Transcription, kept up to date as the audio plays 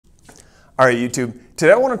All right, YouTube.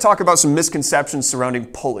 Today I want to talk about some misconceptions surrounding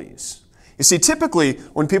pulleys. You see, typically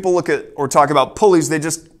when people look at or talk about pulleys, they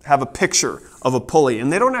just have a picture of a pulley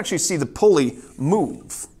and they don't actually see the pulley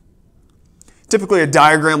move. Typically a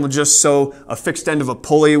diagram will just show a fixed end of a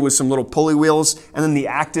pulley with some little pulley wheels and then the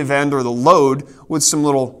active end or the load with some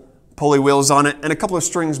little pulley wheels on it and a couple of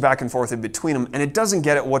strings back and forth in between them, and it doesn't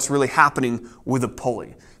get at what's really happening with a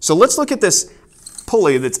pulley. So let's look at this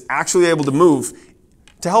pulley that's actually able to move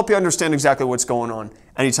to help you understand exactly what's going on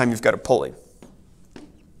anytime you've got a pulley.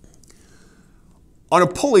 On a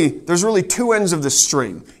pulley, there's really two ends of the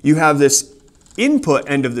string. You have this input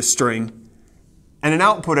end of the string and an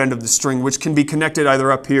output end of the string, which can be connected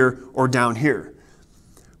either up here or down here.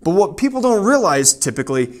 But what people don't realize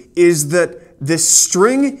typically is that this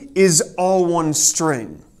string is all one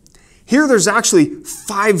string. Here there's actually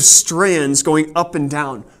 5 strands going up and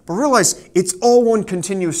down, but realize it's all one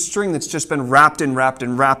continuous string that's just been wrapped and wrapped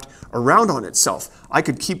and wrapped around on itself. I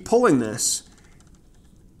could keep pulling this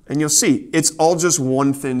and you'll see it's all just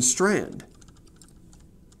one thin strand.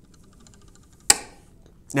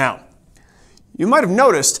 Now, you might have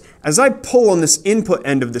noticed as I pull on this input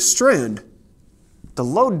end of the strand, the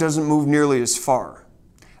load doesn't move nearly as far.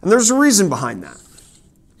 And there's a reason behind that.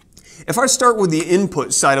 If I start with the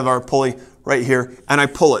input side of our pulley right here and I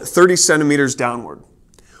pull it 30 centimeters downward,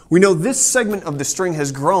 we know this segment of the string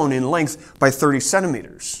has grown in length by 30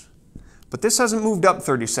 centimeters, but this hasn't moved up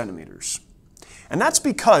 30 centimeters. And that's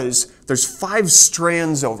because there's 5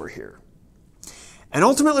 strands over here. And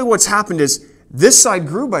ultimately what's happened is this side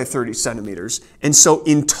grew by 30 centimeters, and so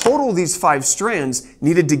in total these 5 strands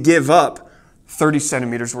needed to give up 30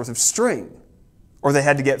 centimeters worth of string, or they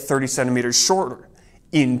had to get 30 centimeters shorter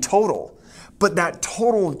in total. But that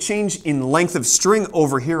total change in length of string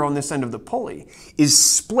over here on this end of the pulley is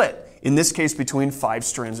split, in this case between 5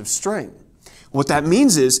 strands of string. What that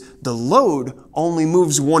means is the load only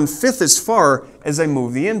moves 1/5 as far as I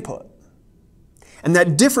move the input. And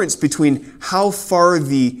that difference between how far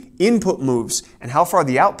the input moves and how far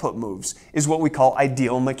the output moves is what we call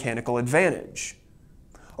ideal mechanical advantage.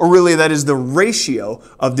 Or really that is the ratio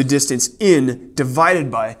of the distance in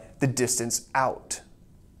divided by the distance out.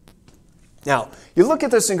 Now, you look at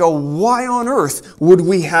this and go, why on earth would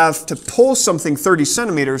we have to pull something 30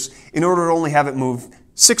 centimeters in order to only have it move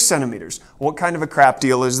 6 centimeters? What kind of a crap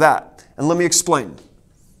deal is that? And let me explain.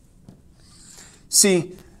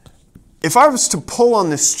 See, if I was to pull on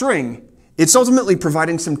this string, it's ultimately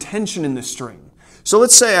providing some tension in the string. So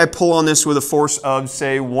let's say I pull on this with a force of,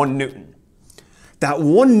 say, 1 Newton. That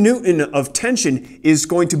 1 Newton of tension is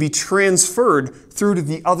going to be transferred through to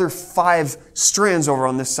the other 5 strands over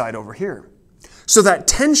on this side over here. So that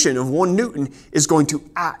tension of 1 Newton is going to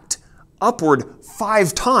act upward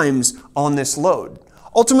 5 times on this load.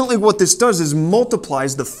 Ultimately what this does is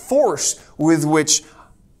multiplies the force with which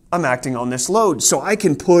I'm acting on this load. So I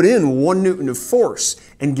can put in 1 Newton of force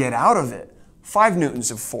and get out of it 5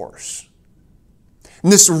 Newtons of force.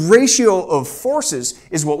 And this ratio of forces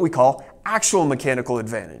is what we call actual mechanical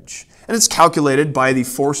advantage. And it's calculated by the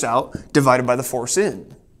force out divided by the force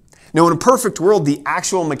in. Now in a perfect world, the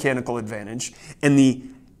actual mechanical advantage and the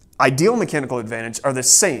ideal mechanical advantage are the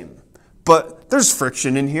same. But there's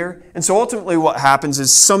friction in here. And so ultimately what happens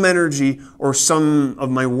is some energy or some of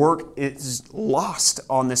my work is lost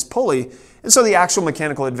on this pulley. And so the actual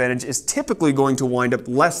mechanical advantage is typically going to wind up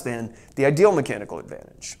less than the ideal mechanical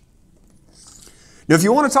advantage. Now if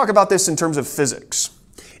you want to talk about this in terms of physics,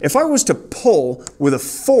 if I was to pull with a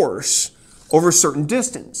force over a certain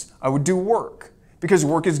distance, I would do work, because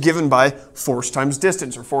work is given by force times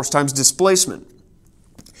distance or force times displacement.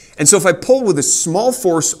 And so if I pull with a small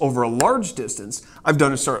force over a large distance, I've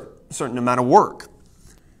done a certain amount of work.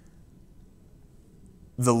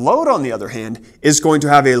 The load, on the other hand, is going to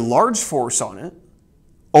have a large force on it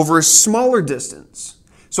over a smaller distance.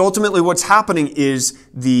 So ultimately what's happening is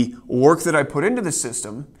the work that I put into the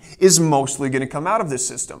system is mostly going to come out of this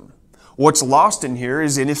system. What's lost in here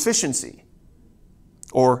is inefficiency,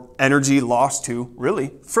 or energy lost to,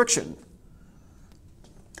 really, friction.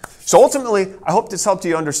 So ultimately, I hope this helped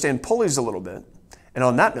you understand pulleys a little bit. And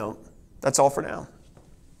on that note, that's all for now.